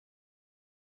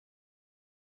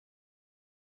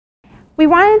We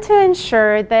wanted to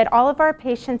ensure that all of our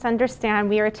patients understand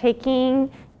we are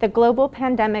taking the global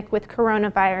pandemic with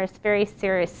coronavirus very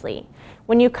seriously.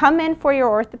 When you come in for your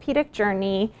orthopedic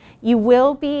journey, you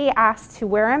will be asked to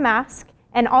wear a mask,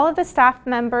 and all of the staff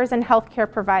members and healthcare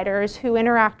providers who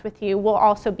interact with you will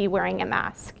also be wearing a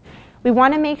mask. We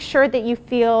want to make sure that you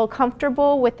feel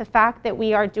comfortable with the fact that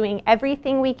we are doing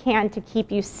everything we can to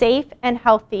keep you safe and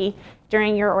healthy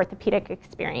during your orthopedic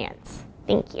experience.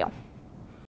 Thank you.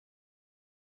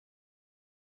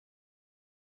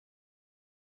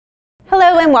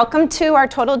 Hello and welcome to our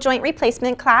total joint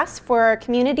replacement class for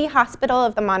Community Hospital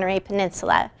of the Monterey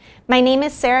Peninsula. My name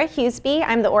is Sarah Hughesby.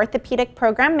 I'm the orthopedic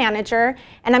program manager,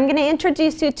 and I'm going to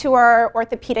introduce you to our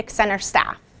orthopedic center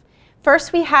staff.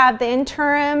 First, we have the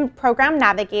interim program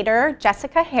navigator,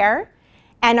 Jessica Hare,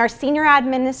 and our senior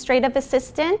administrative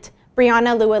assistant,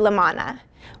 Brianna Lua-Lamana.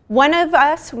 One of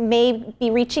us may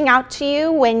be reaching out to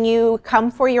you when you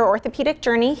come for your orthopedic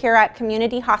journey here at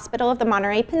Community Hospital of the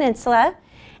Monterey Peninsula,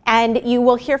 and you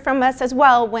will hear from us as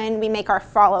well when we make our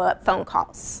follow-up phone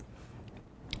calls.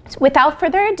 So without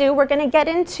further ado, we're going to get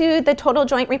into the total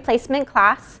joint replacement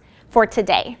class for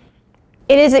today.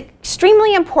 It is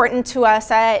extremely important to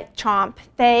us at CHOMP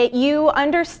that you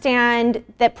understand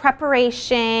that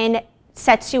preparation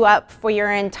sets you up for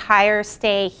your entire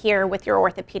stay here with your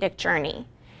orthopedic journey.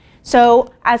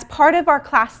 So as part of our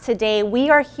class today, we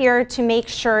are here to make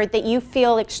sure that you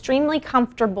feel extremely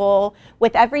comfortable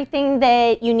with everything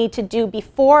that you need to do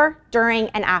before, during,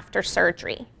 and after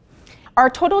surgery.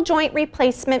 Our total joint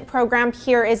replacement program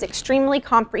here is extremely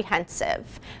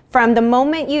comprehensive. From the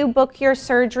moment you book your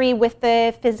surgery with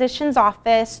the physician's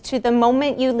office to the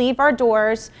moment you leave our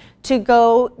doors to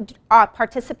go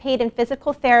participate in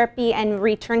physical therapy and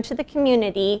return to the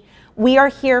community, we are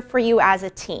here for you as a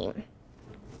team.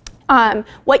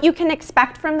 What you can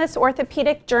expect from this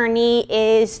orthopedic journey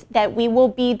is that we will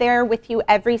be there with you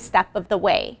every step of the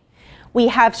way. We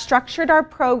have structured our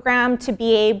program to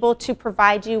be able to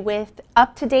provide you with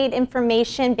up-to-date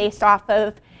information based off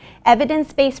of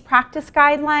evidence-based practice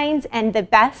guidelines and the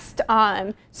best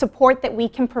support that we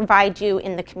can provide you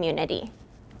in the community.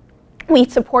 We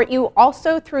support you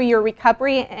also through your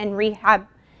recovery and rehab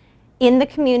in the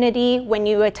community when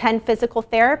you attend physical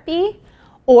therapy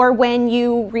or when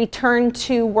you return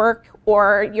to work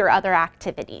or your other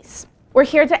activities. We're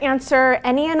here to answer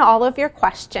any and all of your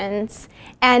questions,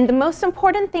 and the most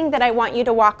important thing that I want you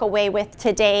to walk away with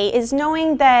today is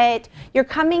knowing that you're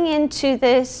coming into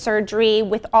this surgery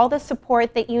with all the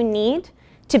support that you need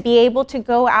to be able to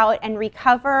go out and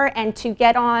recover and to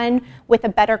get on with a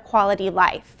better quality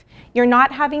life. You're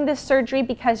not having this surgery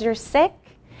because you're sick.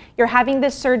 You're having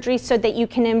this surgery so that you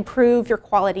can improve your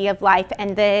quality of life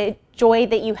and the joy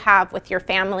that you have with your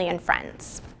family and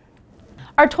friends.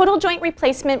 Our total joint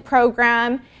replacement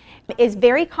program is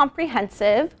very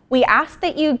comprehensive. We ask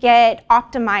that you get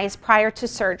optimized prior to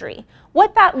surgery.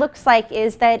 What that looks like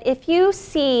is that if you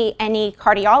see any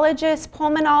cardiologists,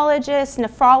 pulmonologists,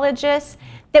 nephrologists,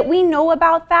 that we know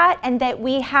about that and that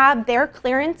we have their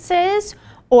clearances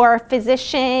or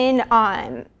physician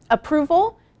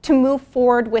approval to move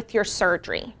forward with your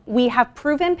surgery. We have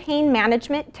proven pain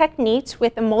management techniques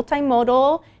with a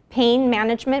multimodal pain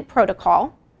management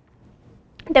protocol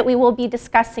that we will be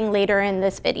discussing later in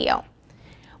this video.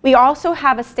 We also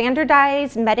have a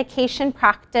standardized medication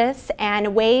practice and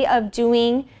a way of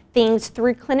doing things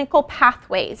through clinical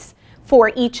pathways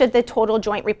for each of the total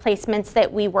joint replacements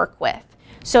that we work with.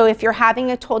 So if you're having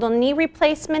a total knee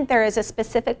replacement, there is a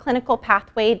specific clinical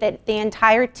pathway that the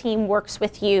entire team works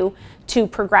with you to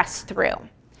progress through.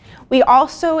 We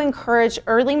also encourage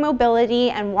early mobility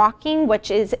and walking,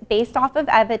 which is based off of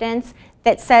evidence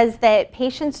that says that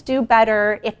patients do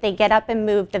better if they get up and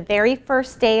move the very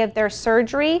first day of their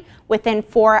surgery within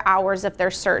 4 hours of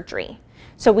their surgery.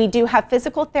 So we do have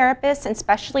physical therapists and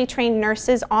specially trained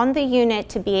nurses on the unit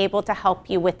to be able to help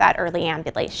you with that early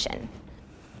ambulation.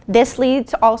 This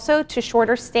leads also to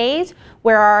shorter stays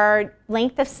where our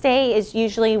length of stay is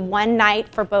usually 1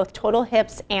 night for both total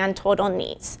hips and total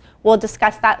knees. We'll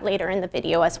discuss that later in the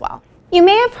video as well. You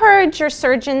may have heard your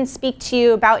surgeon speak to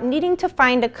you about needing to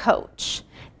find a coach.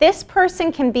 This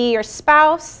person can be your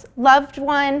spouse, loved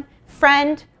one,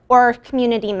 friend, or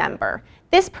community member.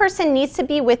 This person needs to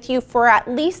be with you for at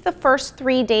least the first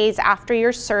 3 days after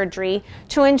your surgery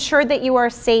to ensure that you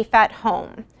are safe at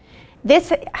home.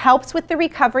 This helps with the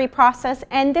recovery process,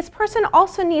 and this person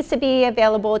also needs to be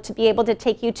available to be able to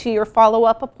take you to your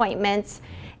follow-up appointments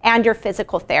and your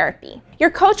physical therapy. Your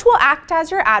coach will act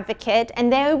as your advocate,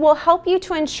 and they will help you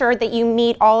to ensure that you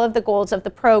meet all of the goals of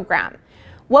the program.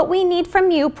 What we need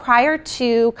from you prior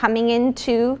to coming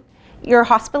into your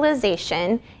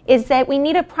hospitalization is that we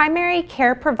need a primary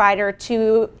care provider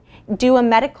to do a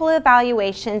medical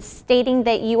evaluation stating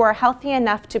that you are healthy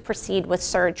enough to proceed with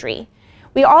surgery.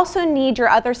 We also need your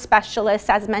other specialists,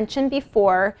 as mentioned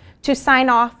before, to sign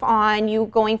off on you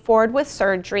going forward with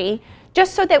surgery,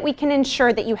 just so that we can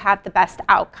ensure that you have the best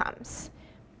outcomes.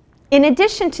 In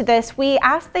addition to this, we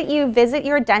ask that you visit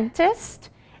your dentist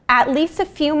at least a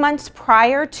few months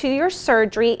prior to your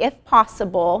surgery, if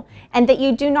possible, and that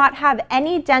you do not have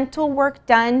any dental work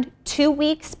done 2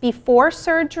 weeks before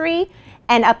surgery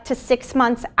and up to 6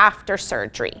 months after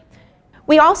surgery.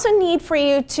 We also need for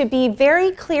you to be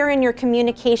very clear in your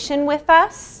communication with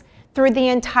us through the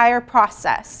entire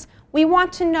process. We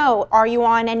want to know, are you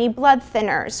on any blood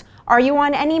thinners? Are you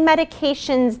on any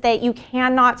medications that you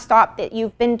cannot stop, that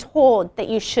you've been told that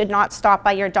you should not stop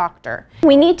by your doctor?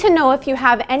 We need to know if you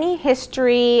have any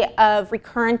history of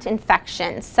recurrent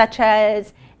infections, such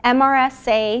as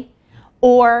MRSA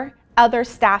or other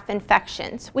staph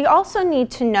infections. We also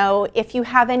need to know if you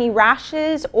have any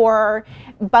rashes or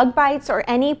bug bites or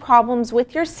any problems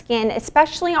with your skin,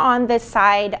 especially on the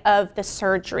side of the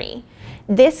surgery.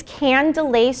 This can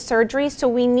delay surgery, so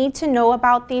we need to know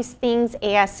about these things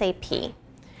ASAP.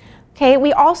 Okay,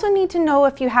 we also need to know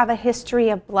if you have a history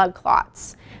of blood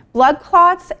clots. Blood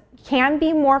clots can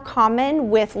be more common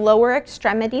with lower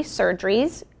extremity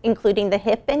surgeries, including the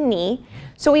hip and knee.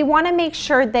 So we want to make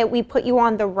sure that we put you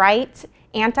on the right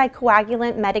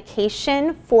anticoagulant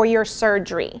medication for your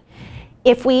surgery.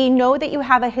 If we know that you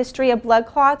have a history of blood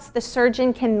clots, the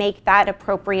surgeon can make that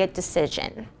appropriate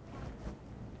decision.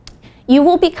 You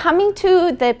will be coming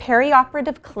to the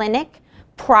perioperative clinic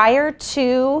prior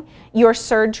to your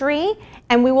surgery,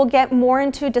 and we will get more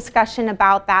into discussion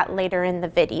about that later in the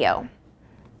video.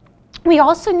 We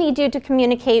also need you to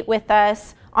communicate with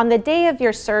us on the day of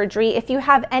your surgery if you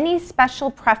have any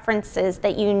special preferences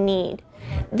that you need.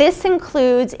 This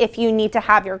includes if you need to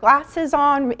have your glasses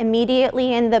on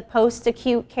immediately in the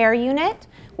post-acute care unit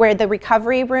where the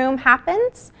recovery room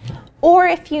happens, or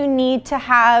if you need to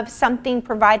have something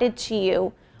provided to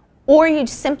you, or you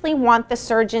simply want the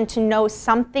surgeon to know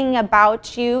something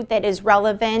about you that is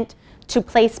relevant to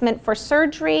placement for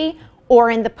surgery or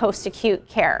in the post-acute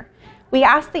care. We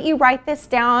ask that you write this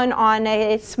down on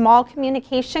a small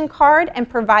communication card and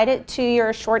provide it to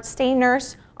your short stay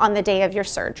nurse on the day of your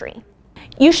surgery.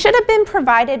 You should have been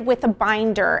provided with a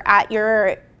binder at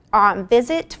your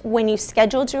visit when you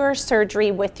scheduled your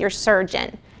surgery with your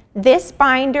surgeon. This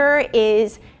binder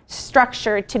is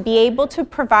structured to be able to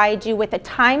provide you with a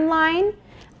timeline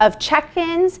of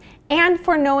check-ins and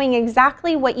for knowing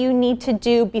exactly what you need to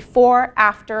do before,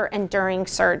 after, and during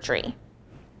surgery.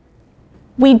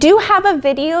 We do have a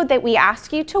video that we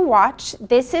ask you to watch.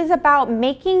 This is about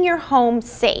making your home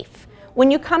safe.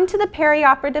 When you come to the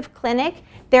perioperative clinic,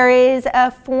 there is a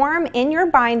form in your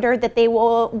binder that they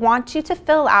will want you to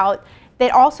fill out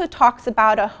that also talks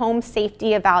about a home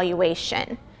safety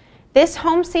evaluation. This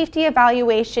home safety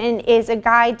evaluation is a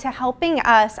guide to helping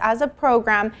us as a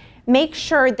program make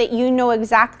sure that you know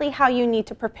exactly how you need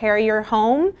to prepare your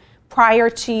home prior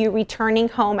to you returning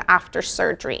home after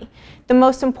surgery. The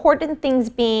most important things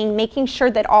being making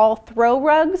sure that all throw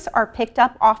rugs are picked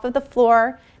up off of the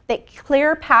floor, that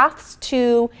clear paths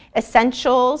to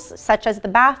essentials such as the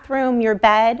bathroom, your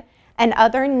bed, and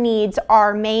other needs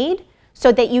are made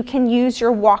so that you can use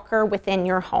your walker within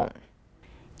your home.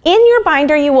 In your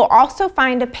binder, you will also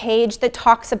find a page that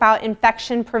talks about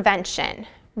infection prevention.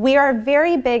 We are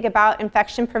very big about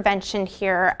infection prevention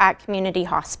here at Community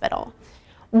Hospital.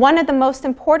 One of the most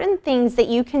important things that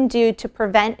you can do to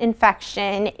prevent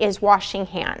infection is washing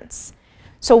hands.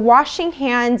 So washing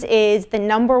hands is the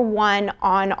 #1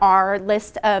 on our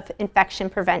list of infection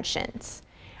preventions.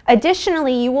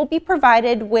 Additionally, you will be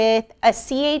provided with a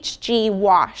CHG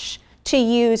wash to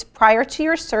use prior to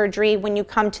your surgery when you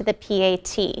come to the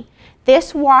PAT.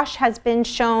 This wash has been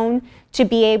shown to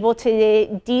be able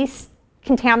to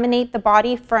decontaminate the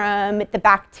body from the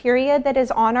bacteria that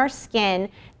is on our skin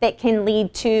that can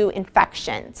lead to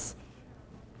infections.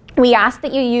 We ask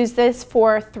that you use this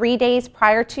for 3 days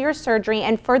prior to your surgery,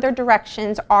 and further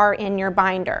directions are in your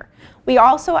binder. We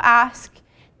also ask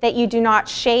that you do not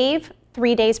shave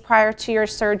 3 days prior to your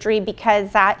surgery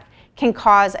because that can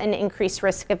cause an increased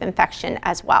risk of infection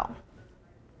as well.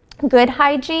 Good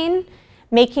hygiene,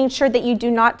 making sure that you do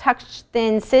not touch the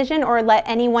incision or let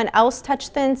anyone else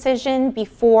touch the incision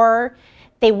before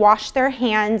they wash their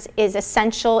hands, is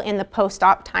essential in the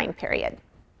post-op time period.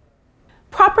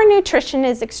 Proper nutrition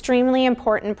is extremely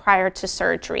important prior to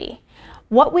surgery.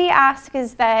 What we ask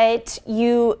is that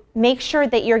you make sure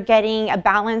that you're getting a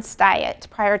balanced diet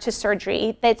prior to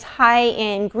surgery that's high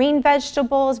in green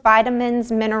vegetables, vitamins,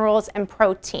 minerals, and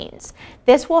proteins.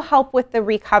 This will help with the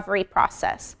recovery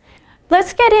process.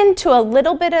 Let's get into a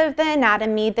little bit of the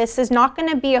anatomy. This is not going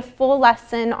to be a full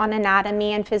lesson on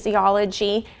anatomy and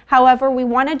physiology. However, we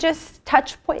want to just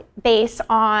touch base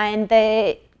on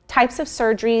the types of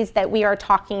surgeries that we are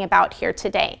talking about here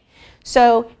today.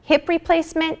 So hip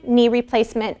replacement, knee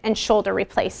replacement, and shoulder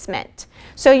replacement.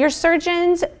 So your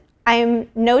surgeons,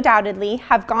 no doubtedly,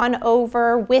 have gone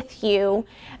over with you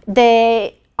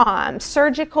the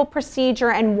surgical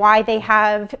procedure and why they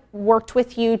have worked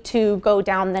with you to go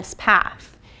down this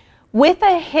path. With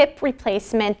a hip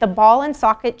replacement, the ball and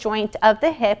socket joint of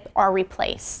the hip are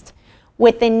replaced.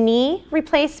 With a knee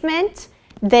replacement,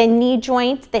 the knee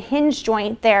joint, the hinge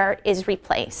joint there is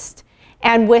replaced.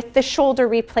 And with the shoulder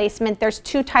replacement, there's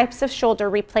two types of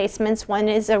shoulder replacements. One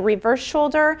is a reverse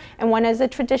shoulder and one is a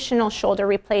traditional shoulder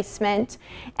replacement.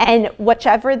 And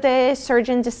whichever the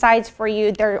surgeon decides for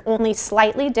you, they're only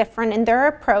slightly different in their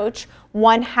approach.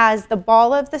 One has the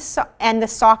ball of and the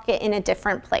socket in a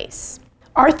different place.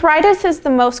 Arthritis is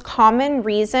the most common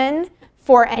reason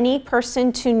for any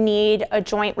person to need a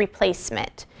joint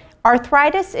replacement.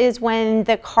 Arthritis is when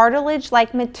the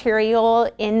cartilage-like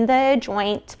material in the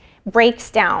joint breaks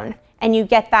down and you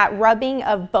get that rubbing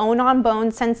of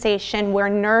bone-on-bone sensation where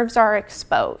nerves are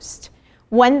exposed.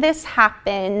 When this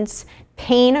happens,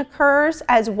 pain occurs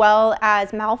as well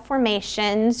as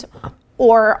malformations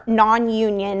or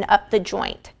non-union of the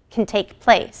joint can take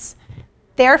place.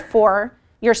 Therefore,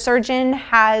 your surgeon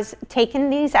has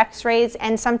taken these x-rays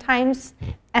and sometimes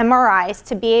MRIs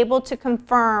to be able to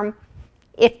confirm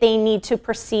if they need to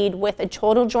proceed with a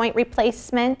total joint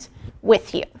replacement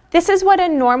with you. This is what a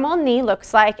normal knee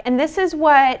looks like, and this is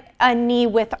what a knee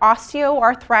with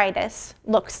osteoarthritis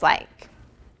looks like.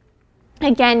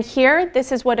 Again, here,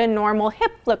 this is what a normal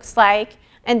hip looks like,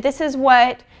 and this is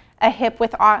what a hip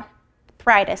with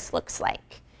arthritis looks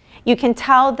like. You can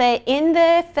tell that in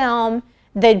the film,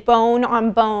 the bone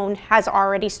on bone has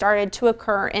already started to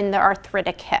occur in the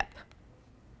arthritic hip.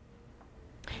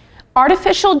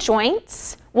 Artificial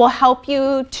joints will help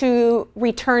you to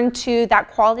return to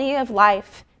that quality of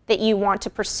life that you want to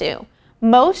pursue.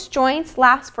 Most joints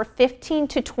last for 15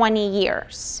 to 20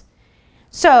 years.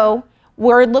 So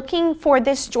we're looking for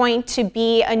this joint to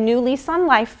be a new lease on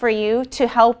life for you, to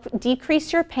help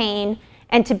decrease your pain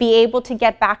and to be able to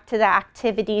get back to the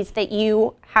activities that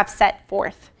you have set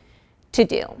forth to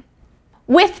do.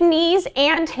 With knees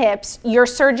and hips, your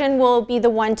surgeon will be the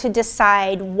one to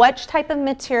decide which type of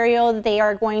material they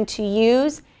are going to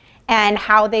use and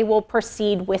how they will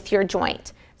proceed with your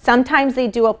joint. Sometimes they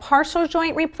do a partial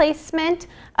joint replacement,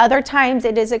 other times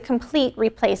it is a complete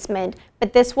replacement,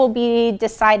 but this will be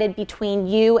decided between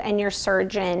you and your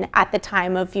surgeon at the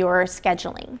time of your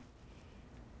scheduling.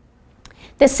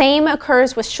 The same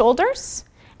occurs with shoulders.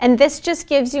 And this just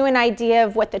gives you an idea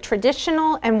of what the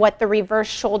traditional and what the reverse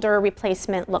shoulder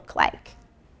replacement look like.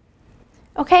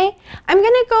 Okay, I'm going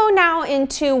to go now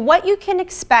into what you can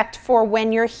expect for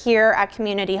when you're here at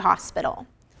Community Hospital.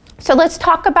 So let's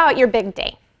talk about your big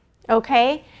day,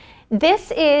 okay?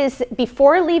 This is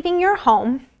before leaving your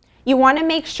home. You want to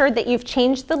make sure that you've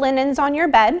changed the linens on your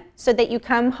bed so that you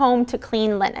come home to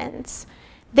clean linens.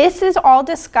 This is all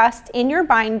discussed in your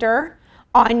binder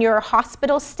on your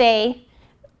hospital stay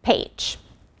page.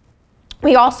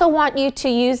 We also want you to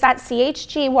use that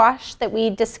CHG wash that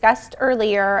we discussed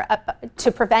earlier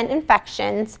to prevent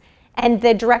infections, and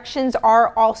the directions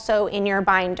are also in your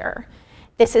binder.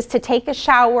 This is to take a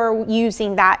shower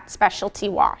using that specialty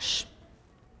wash.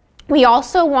 We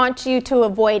also want you to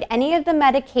avoid any of the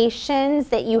medications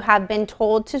that you have been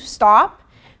told to stop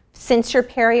since your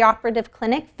perioperative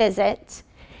clinic visit.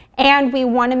 And we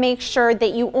want to make sure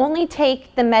that you only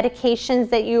take the medications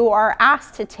that you are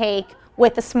asked to take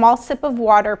with a small sip of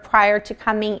water prior to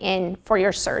coming in for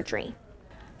your surgery.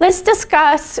 Let's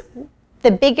discuss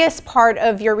the biggest part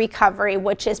of your recovery,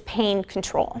 which is pain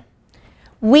control.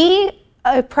 We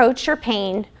approach your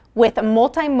pain with a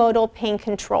multimodal pain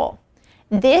control.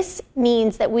 This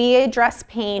means that we address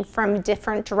pain from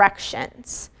different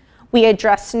directions. We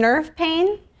address nerve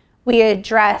pain, we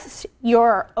address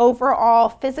your overall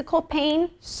physical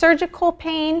pain, surgical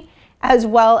pain, as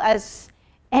well as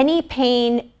any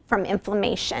pain from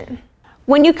inflammation.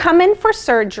 When you come in for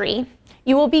surgery,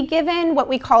 you will be given what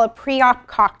we call a pre-op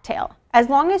cocktail. As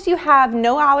long as you have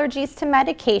no allergies to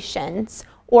medications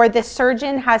or the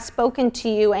surgeon has spoken to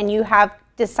you and you have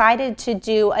decided to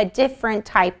do a different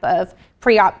type of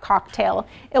pre-op cocktail,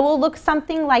 it will look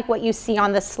something like what you see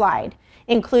on the slide.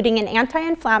 including an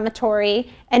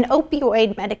anti-inflammatory, an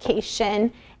opioid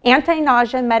medication,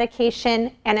 anti-nausea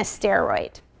medication, and a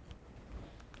steroid.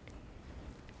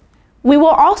 We will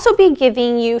also be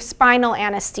giving you spinal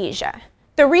anesthesia.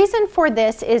 The reason for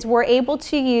this is we're able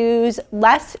to use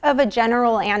less of a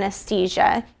general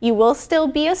anesthesia. You will still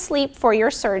be asleep for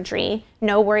your surgery,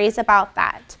 no worries about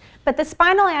that. But the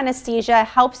spinal anesthesia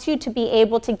helps you to be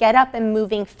able to get up and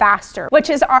moving faster, which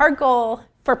is our goal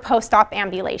for post-op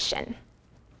ambulation.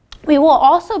 We will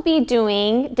also be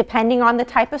doing, depending on the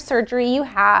type of surgery you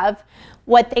have,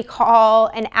 what they call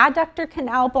an adductor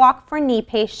canal block for knee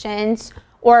patients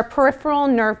or a peripheral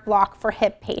nerve block for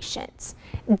hip patients.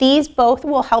 These both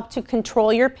will help to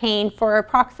control your pain for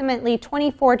approximately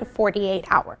 24 to 48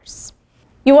 hours.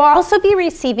 You will also be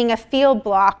receiving a field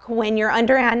block when you're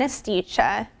under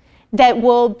anesthesia that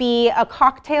will be a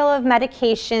cocktail of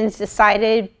medications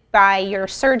decided by your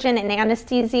surgeon and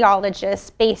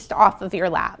anesthesiologist based off of your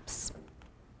labs.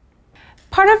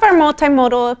 Part of our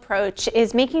multimodal approach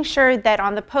is making sure that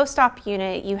on the post-op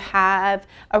unit you have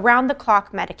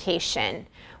around-the-clock medication.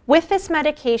 With this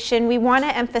medication, we want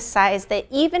to emphasize that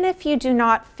even if you do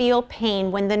not feel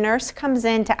pain when the nurse comes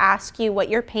in to ask you what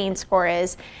your pain score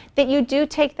is, that you do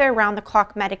take the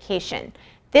around-the-clock medication.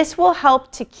 This will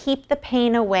help to keep the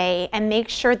pain away and make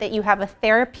sure that you have a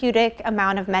therapeutic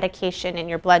amount of medication in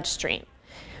your bloodstream.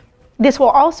 This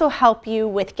will also help you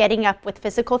with getting up with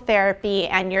physical therapy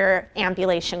and your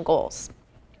ambulation goals.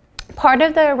 Part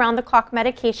of the around-the-clock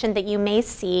medication that you may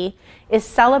see is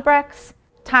Celebrex,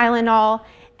 Tylenol,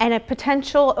 and a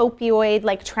potential opioid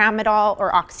like Tramadol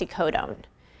or oxycodone.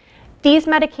 These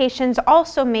medications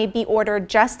also may be ordered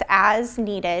just as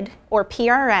needed, or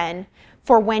PRN,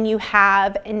 for when you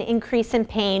have an increase in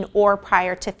pain or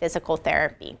prior to physical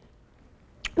therapy.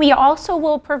 We also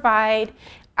will provide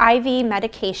IV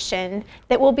medication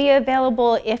that will be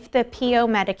available if the PO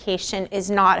medication is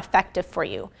not effective for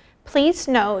you. Please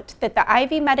note that the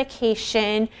IV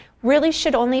medication really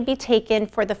should only be taken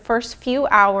for the first few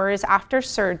hours after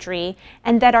surgery,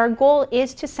 and that our goal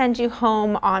is to send you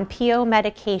home on PO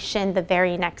medication the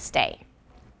very next day.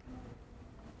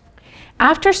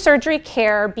 After surgery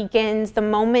care begins the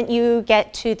moment you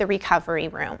get to the recovery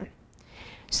room.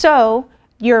 So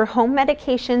your home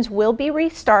medications will be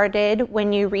restarted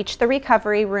when you reach the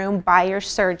recovery room by your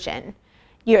surgeon.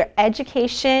 Your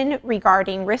education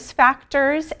regarding risk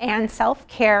factors and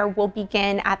self-care will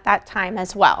begin at that time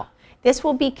as well. This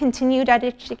will be continued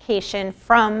education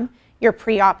from your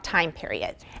pre-op time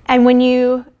period. And when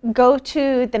you go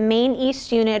to the main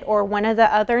East unit or one of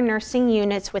the other nursing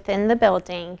units within the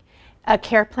building, a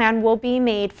care plan will be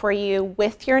made for you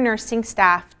with your nursing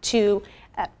staff to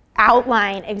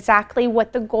outline exactly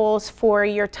what the goals for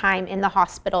your time in the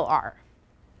hospital are.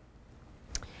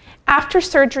 After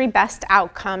surgery best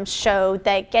outcomes show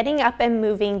that getting up and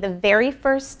moving the very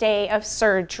first day of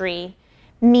surgery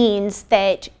means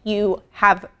that you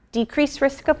have decreased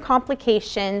risk of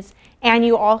complications and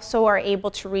you also are able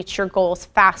to reach your goals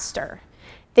faster.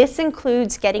 This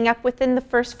includes getting up within the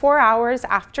first 4 hours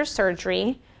after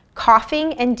surgery,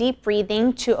 coughing and deep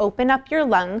breathing to open up your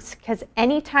lungs, because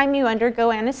anytime you undergo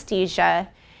anesthesia,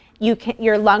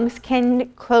 your lungs can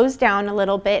close down a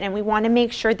little bit, and we want to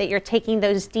make sure that you're taking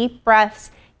those deep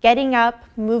breaths, getting up,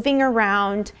 moving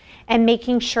around, and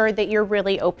making sure that you're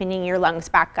really opening your lungs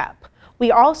back up.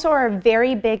 We also are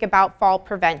very big about fall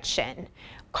prevention.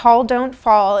 Call, don't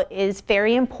fall is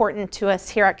very important to us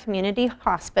here at Community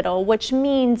Hospital, which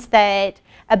means that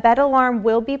a bed alarm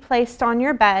will be placed on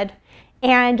your bed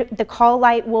and the call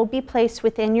light will be placed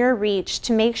within your reach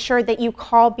to make sure that you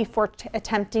call before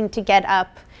attempting to get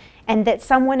up and that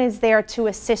someone is there to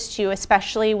assist you,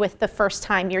 especially with the first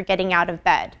time you're getting out of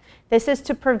bed. This is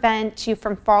to prevent you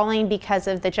from falling because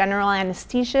of the general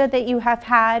anesthesia that you have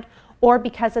had or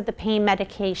because of the pain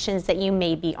medications that you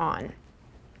may be on.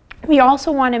 We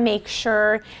also want to make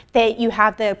sure that you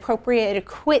have the appropriate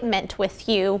equipment with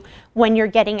you when you're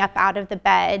getting up out of the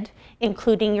bed,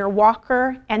 including your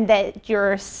walker, and that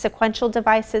your sequential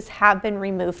devices have been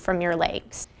removed from your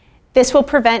legs. This will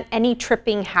prevent any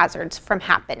tripping hazards from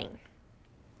happening.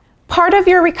 Part of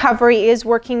your recovery is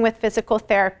working with physical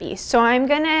therapy. So I'm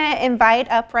going to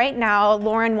invite up right now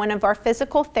Lauren, one of our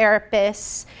physical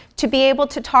therapists, to be able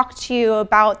to talk to you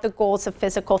about the goals of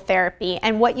physical therapy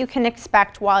and what you can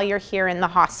expect while you're here in the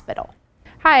hospital.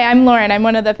 Hi, I'm Lauren. I'm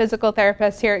one of the physical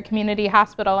therapists here at Community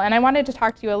Hospital, and I wanted to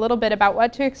talk to you a little bit about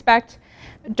what to expect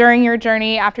during your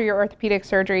journey after your orthopedic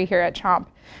surgery here at CHOMP.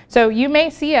 So you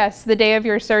may see us the day of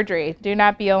your surgery. Do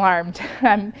not be alarmed.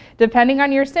 Depending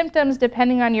on your symptoms,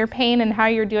 depending on your pain and how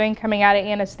you're doing coming out of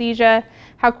anesthesia,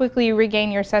 how quickly you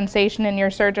regain your sensation in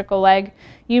your surgical leg,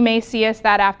 you may see us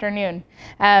that afternoon.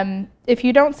 If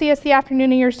you don't see us the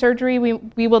afternoon of your surgery,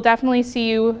 we will definitely see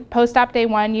you post-op day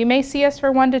 1. You may see us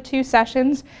for 1 to 2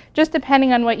 sessions, just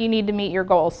depending on what you need to meet your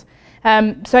goals.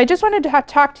 So I just wanted to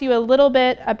talk to you a little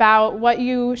bit about what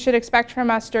you should expect from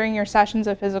us during your sessions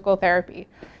of physical therapy.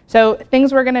 So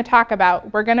things we're going to talk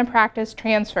about: we're going to practice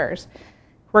transfers.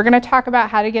 We're going to talk about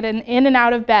how to get in and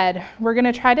out of bed. We're going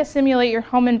to try to simulate your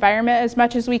home environment as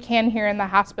much as we can here in the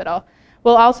hospital.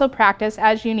 We'll also practice,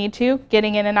 as you need to,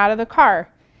 getting in and out of the car,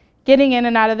 getting in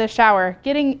and out of the shower,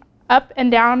 getting up and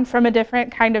down from a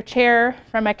different kind of chair,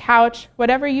 from a couch,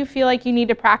 whatever you feel like you need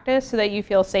to practice so that you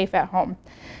feel safe at home.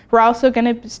 We're also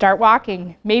going to start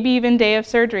walking, maybe even day of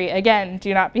surgery. Again,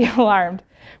 do not be alarmed.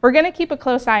 We're going to keep a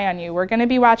close eye on you. We're going to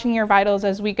be watching your vitals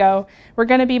as we go. We're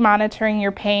going to be monitoring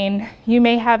your pain. You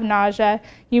may have nausea.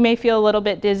 You may feel a little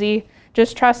bit dizzy.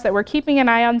 Just trust that we're keeping an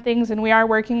eye on things, and we are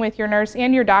working with your nurse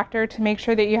and your doctor to make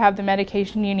sure that you have the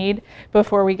medication you need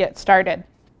before we get started.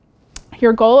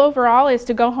 Your goal overall is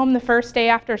to go home the first day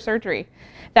after surgery.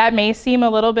 That may seem a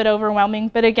little bit overwhelming,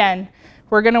 but again,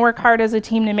 we're going to work hard as a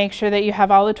team to make sure that you have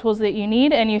all the tools that you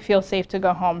need and you feel safe to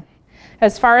go home.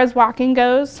 As far as walking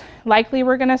goes, likely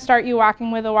we're going to start you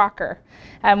walking with a walker.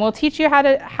 We'll teach you how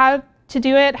to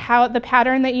do it, the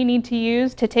pattern that you need to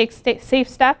use to take safe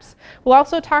steps. We'll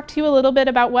also talk to you a little bit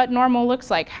about what normal looks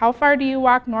like. How far do you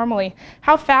walk normally?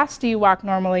 How fast do you walk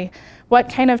normally? What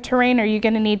kind of terrain are you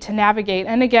going to need to navigate?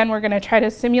 And again, we're going to try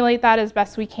to simulate that as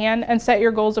best we can and set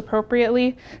your goals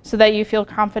appropriately so that you feel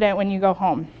confident when you go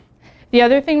home. The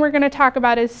other thing we're going to talk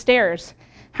about is stairs.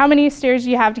 How many stairs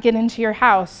do you have to get into your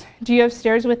house? Do you have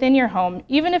stairs within your home?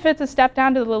 Even if it's a step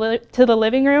down to the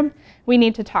living room, we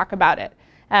need to talk about it.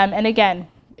 And again,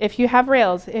 if you have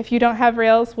rails, if you don't have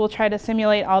rails, we'll try to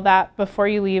simulate all that before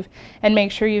you leave and make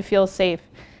sure you feel safe.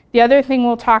 The other thing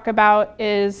we'll talk about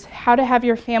is how to have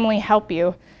your family help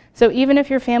you. So even if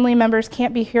your family members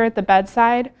can't be here at the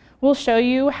bedside, we'll show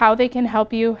you how they can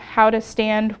help you, how to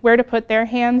stand, where to put their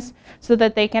hands so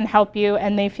that they can help you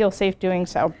and they feel safe doing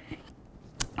so.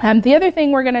 The other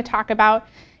thing we're going to talk about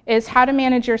is how to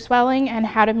manage your swelling and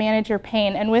how to manage your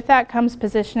pain, and with that comes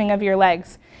positioning of your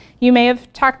legs. You may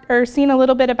have talked or seen a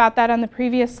little bit about that on the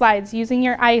previous slides, using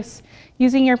your ice,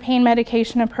 using your pain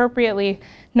medication appropriately,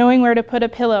 knowing where to put a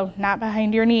pillow, not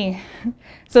behind your knee.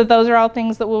 So those are all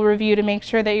things that we'll review to make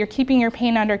sure that you're keeping your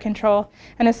pain under control,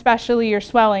 and especially your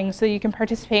swelling, so you can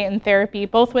participate in therapy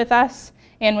both with us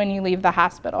and when you leave the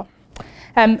hospital.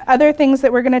 Other things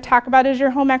that we're going to talk about is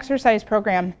your home exercise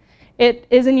program. It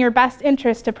is in your best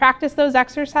interest to practice those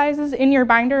exercises in your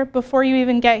binder before you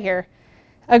even get here.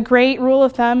 A great rule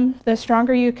of thumb: the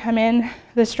stronger you come in,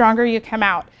 the stronger you come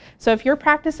out. So if you're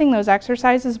practicing those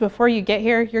exercises before you get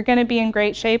here, you're going to be in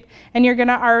great shape, and you're going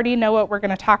to already know what we're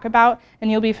going to talk about,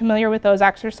 and you'll be familiar with those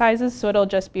exercises, so it'll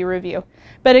just be review.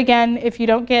 But again,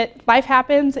 life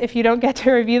happens, if you don't get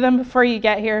to review them before you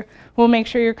get here, we'll make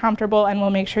sure you're comfortable and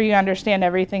we'll make sure you understand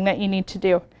everything that you need to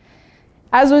do.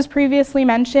 As was previously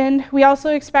mentioned, we also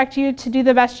expect you to do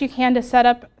the best you can to set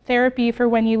up therapy for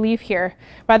when you leave here,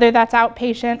 whether that's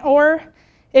outpatient or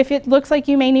if it looks like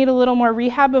you may need a little more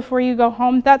rehab before you go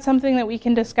home. That's something that we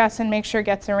can discuss and make sure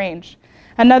gets arranged.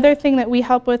 Another thing that we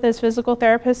help with as physical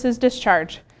therapists is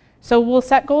discharge. So we'll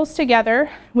set goals together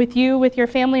with you, with your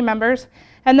family members,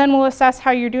 and then we'll assess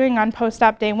how you're doing on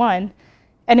post-op day 1.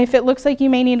 And if it looks like you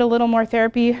may need a little more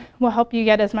therapy, we'll help you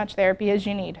get as much therapy as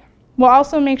you need. We'll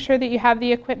also make sure that you have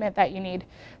the equipment that you need.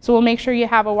 So we'll make sure you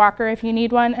have a walker if you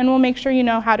need one, and we'll make sure you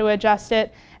know how to adjust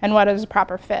it and what is a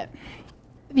proper fit.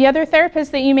 The other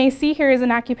therapist that you may see here is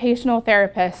an occupational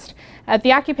therapist.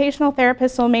 The occupational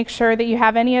therapist will make sure that you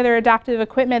have any other adaptive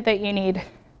equipment that you need.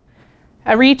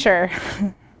 A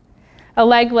reacher, a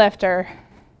leg lifter.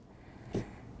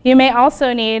 You may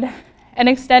also need an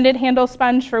extended handle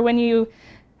sponge for when you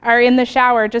are in the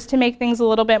shower, just to make things a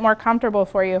little bit more comfortable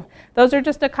for you. Those are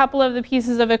just a couple of the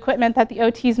pieces of equipment that the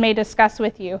OTs may discuss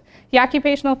with you. The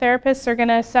occupational therapists are going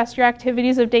to assess your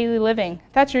activities of daily living.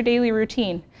 That's your daily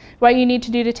routine, what you need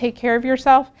to do to take care of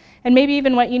yourself, and maybe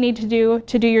even what you need to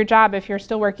do your job if you're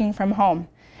still working from home.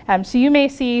 So you may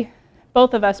see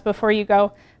both of us before you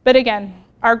go, but again,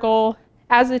 our goal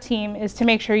as a team is to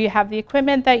make sure you have the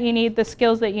equipment that you need, the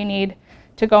skills that you need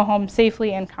to go home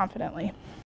safely and confidently.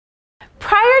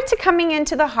 Prior Prior to coming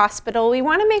into the hospital, we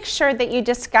want to make sure that you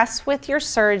discuss with your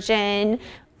surgeon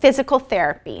physical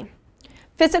therapy.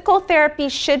 Physical therapy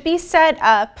should be set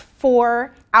up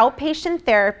for outpatient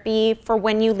therapy for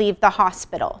when you leave the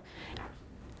hospital.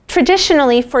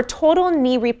 Traditionally, for total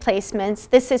knee replacements,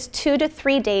 this is 2 to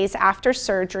 3 days after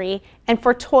surgery, and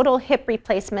for total hip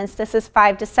replacements, this is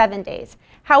 5 to 7 days.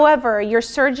 However, your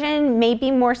surgeon may be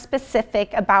more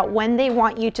specific about when they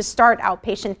want you to start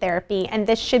outpatient therapy, and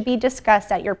this should be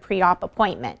discussed at your pre-op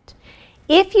appointment.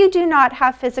 If you do not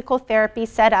have physical therapy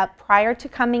set up prior to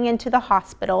coming into the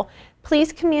hospital,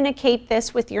 please communicate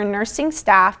this with your nursing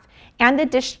staff and the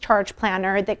discharge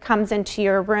planner that comes into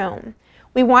your room.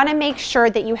 We want to make sure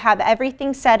that you have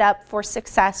everything set up for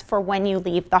success for when you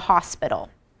leave the hospital.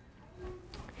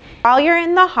 While you're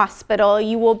in the hospital,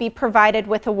 you will be provided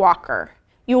with a walker.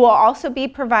 You will also be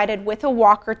provided with a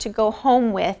walker to go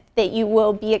home with that you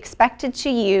will be expected to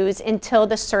use until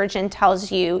the surgeon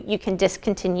tells you you can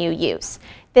discontinue use.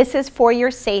 This is for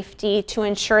your safety to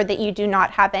ensure that you do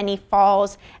not have any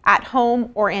falls at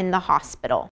home or in the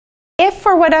hospital. If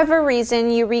for whatever reason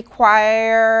you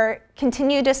require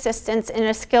continued assistance in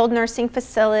a skilled nursing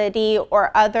facility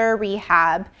or other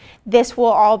rehab, this will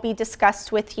all be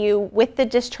discussed with you with the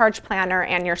discharge planner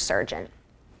and your surgeon.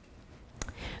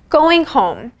 Going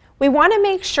home, we want to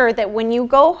make sure that when you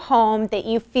go home that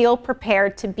you feel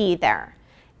prepared to be there.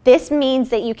 This means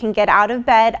that you can get out of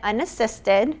bed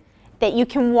unassisted, that you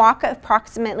can walk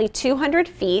approximately 200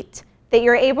 feet, that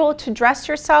you're able to dress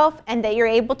yourself, and that you're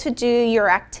able to do your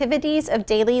activities of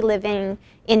daily living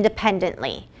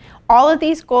independently. All of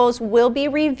these goals will be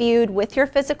reviewed with your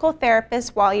physical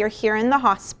therapist while you're here in the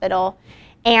hospital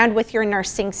and with your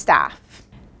nursing staff.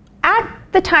 At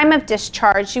the time of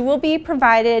discharge, you will be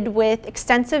provided with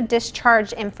extensive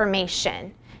discharge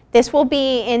information. This will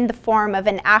be in the form of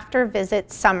an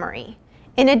after-visit summary.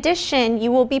 In addition,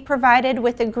 you will be provided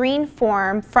with a green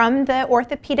form from the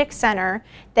Orthopedic Center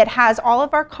that has all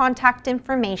of our contact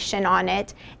information on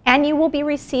it, and you will be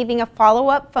receiving a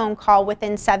follow-up phone call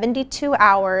within 72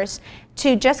 hours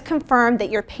to just confirm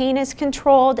that your pain is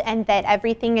controlled and that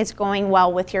everything is going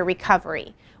well with your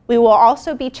recovery. We will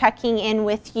also be checking in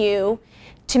with you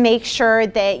to make sure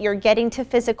that you're getting to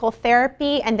physical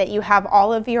therapy and that you have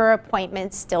all of your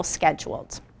appointments still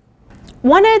scheduled.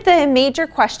 One of the major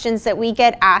questions that we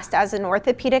get asked as an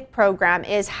orthopedic program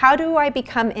is, how do I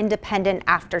become independent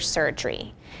after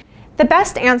surgery? The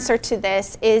best answer to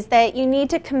this is that you need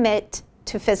to commit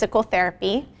to physical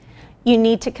therapy. You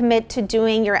need to commit to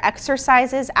doing your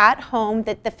exercises at home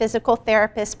that the physical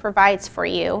therapist provides for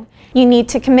you. You need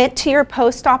to commit to your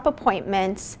post-op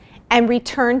appointments and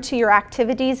return to your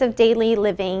activities of daily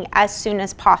living as soon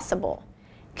as possible.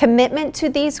 Commitment to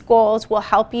these goals will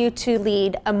help you to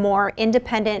lead a more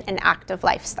independent and active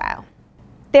lifestyle.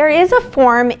 There is a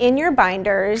form in your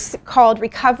binders called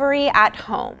Recovery at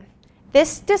Home.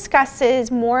 This discusses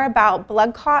more about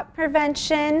blood clot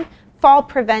prevention, fall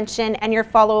prevention, and your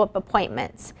follow-up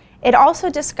appointments. It also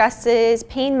discusses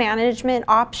pain management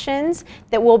options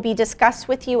that will be discussed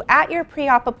with you at your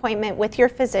pre-op appointment with your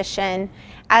physician,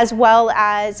 as well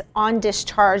as on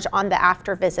discharge on the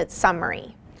after-visit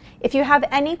summary. If you have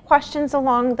any questions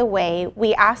along the way,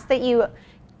 we ask that you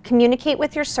communicate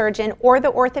with your surgeon or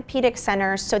the orthopedic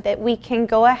center so that we can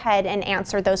go ahead and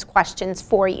answer those questions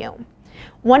for you.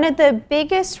 One of the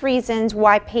biggest reasons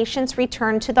why patients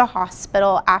return to the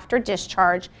hospital after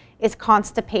discharge is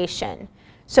constipation.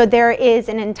 So there is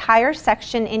an entire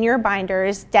section in your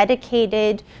binders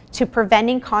dedicated to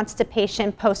preventing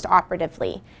constipation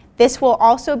post-operatively. This will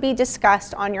also be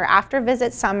discussed on your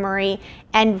after-visit summary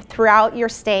and throughout your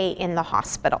stay in the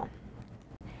hospital.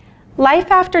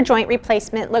 Life after joint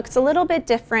replacement looks a little bit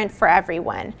different for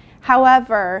everyone.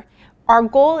 However, our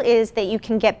goal is that you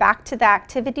can get back to the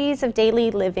activities of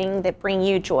daily living that bring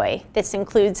you joy. This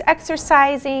includes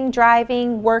exercising,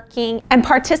 driving, working, and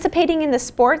participating in the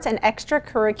sports and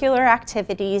extracurricular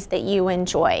activities that you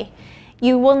enjoy.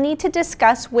 You will need to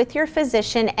discuss with your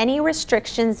physician any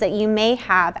restrictions that you may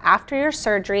have after your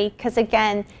surgery, because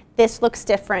again, this looks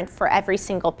different for every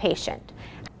single patient.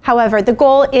 However, the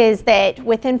goal is that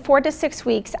within 4 to 6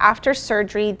 weeks after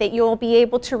surgery that you'll be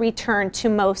able to return to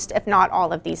most, if not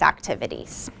all, of these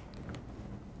activities.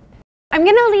 I'm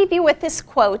going to leave you with this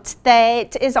quote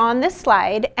that is on this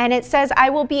slide, and it says, "I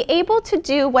will be able to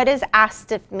do what is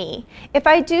asked of me. If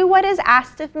I do what is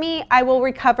asked of me, I will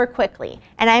recover quickly."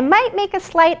 And I might make a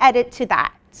slight edit to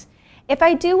that. If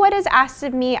I do what is asked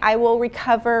of me, I will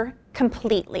recover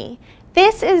completely.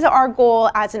 This is our goal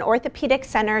as an orthopedic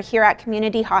center here at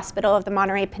Community Hospital of the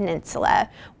Monterey Peninsula.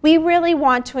 We really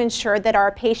want to ensure that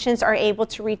our patients are able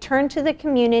to return to the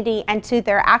community and to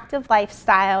their active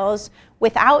lifestyles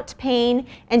without pain,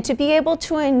 and to be able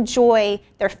to enjoy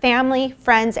their family,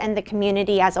 friends, and the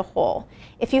community as a whole.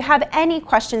 If you have any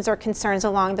questions or concerns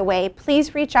along the way,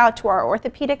 please reach out to our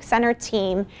orthopedic center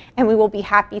team and we will be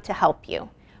happy to help you.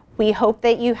 We hope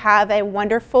that you have a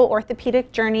wonderful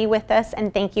orthopedic journey with us,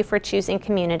 and thank you for choosing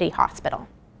Community Hospital.